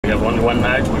on one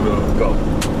night we will go.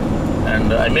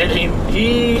 And I met him.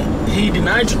 He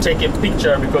denied to take a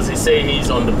picture because he said he's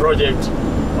on the project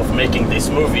of making this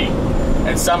movie,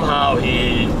 and somehow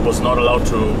he was not allowed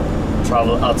to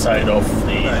travel outside of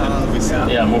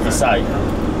the movie side.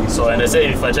 So, and I say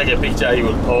if I take a picture, I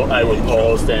will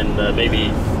post, and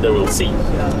maybe they will see.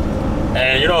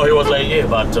 And you know, he was like, yeah,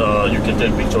 but you can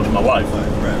take a picture with my wife.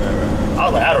 I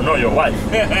was like, I don't know your wife.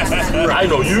 I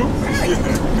know you.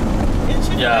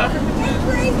 Yeah.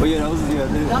 But yeah,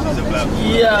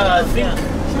 I think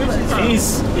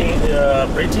he's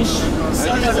British. I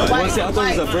thought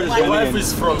he was a British The wife Ghanaian.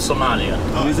 is from Somalia.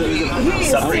 He's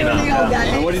Sabrina.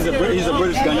 And what he's a British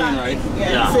Ghanaian, right?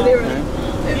 Yeah.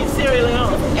 He's Sierra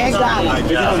Leone. And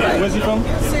Ghana. Where's he from?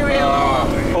 Sierra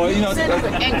Leone. Oh, you know.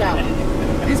 And Ghana.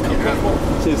 He's from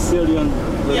She's Syrian.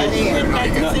 Yeah,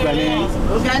 Not Ghanaian.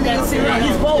 Ghanaian, Syrian.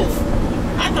 He's both.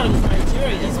 I thought he was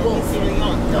Nigerian. He's both Sierra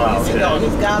Leone. No,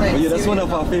 he's Ghana. Yeah, that's one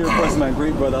of our favorite person, my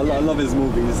great brother. I love his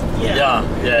movies. Yeah.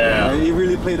 He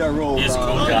really played that role. He's a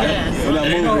cool guy. In that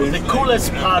You know, movie. the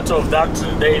coolest part of that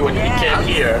day when he came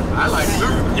here,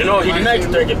 you know, he denied to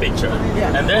take a picture.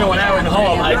 And then when I went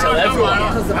home, I tell everyone,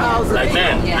 like,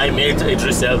 man, I met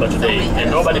Idris Elba today, and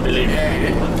nobody believed me.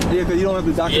 Yeah, because you don't have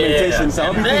the documentation, so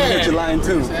I'll be thinking that you're lying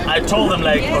too. I told them,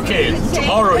 like, okay,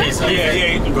 tomorrow he's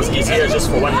leaving because he's here just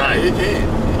for one night.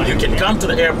 You can come to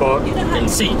the airport and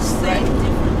see.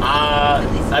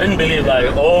 I didn't believe,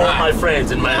 like, all my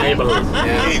friends in my neighborhood,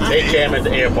 they came at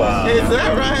the airport. Is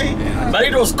that right? But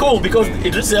it was cool because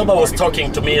Idris Elba was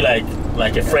talking to me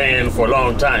like a friend for a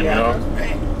long time, you know.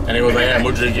 And he was like, yeah,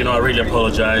 Mudrik, you know, I really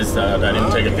apologize that I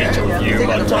didn't take a picture with you,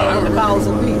 but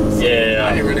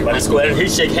yeah, but it's cool. And he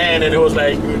shook hand and he was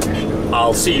like,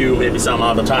 I'll see you maybe some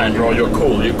other time, bro. You're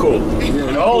cool, you're cool.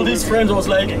 And all these friends was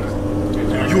like,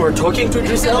 you were talking to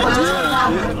Idris Elba?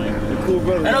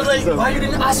 And I was like, why you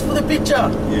didn't ask for the picture?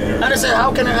 And I said,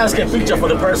 how can I ask a picture for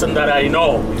the person that I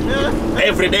know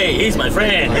every day? He's my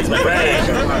friend, he's my friend.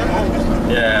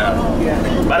 Yeah.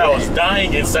 But I was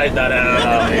dying inside that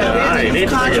I need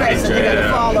to take a picture.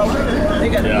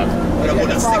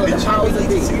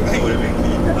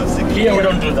 Here we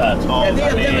don't do that. I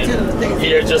mean,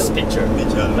 here just picture.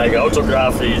 Like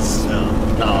autograph is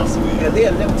no.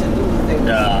 They're limited to do things.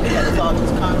 Yeah. They have all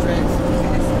those contracts.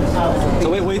 So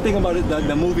wait, what do you think about it,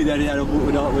 the movie that he had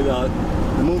with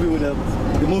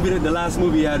the last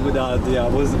movie he had with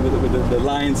the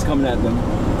lions coming at them,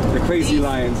 the crazy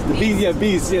lions, the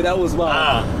beasts, that was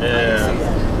wild. Yeah.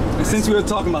 And since we were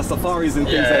talking about safaris and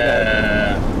things like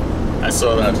that. I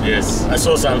saw that, yes. I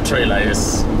saw some trailer,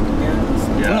 yes.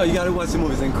 Yeah. No, you gotta watch the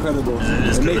movie, it's incredible.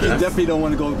 It's it good, makes you definitely don't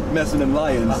want to go mess with them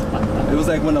lions. It was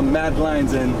like one of the mad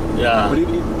lions and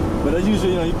but as usual,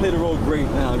 you know, he played the role great.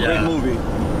 Great movie.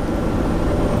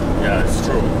 Yeah, it's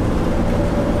true.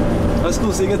 That's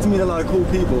cool, so you get to meet a lot of cool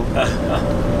people.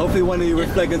 Hopefully one day you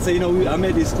reflect and say, you know, I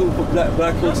met these cool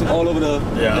black folks from all over the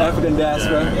African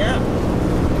diaspora. Yeah.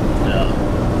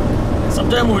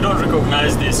 Sometimes we don't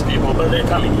recognize these people, but they're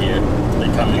coming here.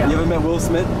 They're coming. You ever met Will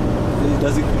Smith?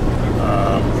 Does he?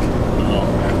 No.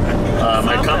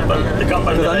 My company, the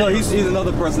company. Because I know he's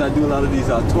another person that do a lot of these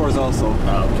tours also.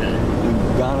 Okay. In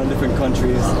Ghana, different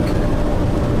countries. Okay.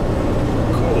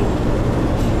 Cool.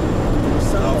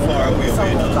 How far are we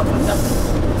away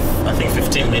now? I think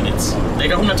 15 minutes.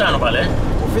 Nega kuna tano pale?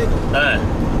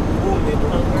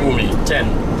 Kumi,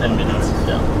 10 minutes.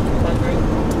 Yeah.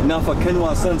 Now for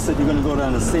Kenwa Sunset, you're gonna go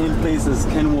down the same place as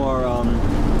Kenwa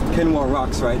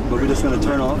Rocks, right? But we're just gonna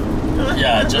turn off.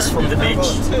 Yeah, just from the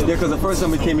beach. Yeah, because the first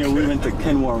time we came here, we went to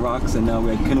Kenwa Rocks, and now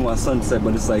we're at Kenwa Sunset,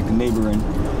 but it's like neighboring.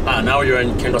 Now you're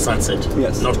in Kendo Sunset.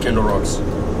 Yes. Not Kendo Rocks.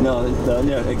 No,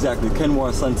 yeah, exactly.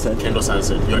 Kenwa Sunset. Kendo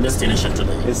Sunset. Your destination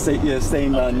today. It's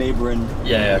same neighboring.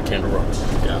 Yeah, Kendo Rocks.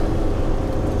 Yeah.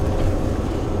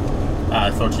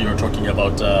 I thought you were talking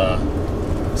about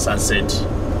sunset,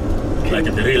 like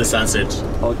the real sunset.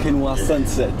 Or Kenwa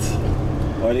Sunset.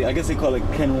 Or I guess they call it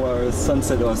Kenwa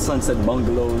Sunset or Sunset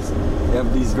Bungalows. They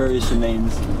have these variation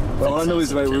names. But all I know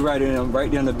is we're right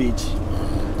on the beach.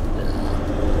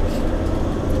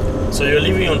 So you're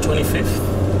leaving on 25th?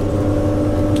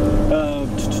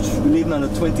 We're leaving on the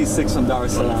 26th from Dar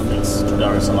es Salaam. To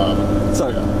Dar es Salaam.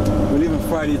 Sorry, we're leaving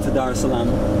Friday to Dar es Salaam.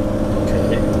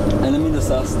 Okay. And let me just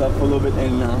stop for a little bit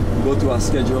and go through our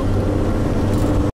schedule.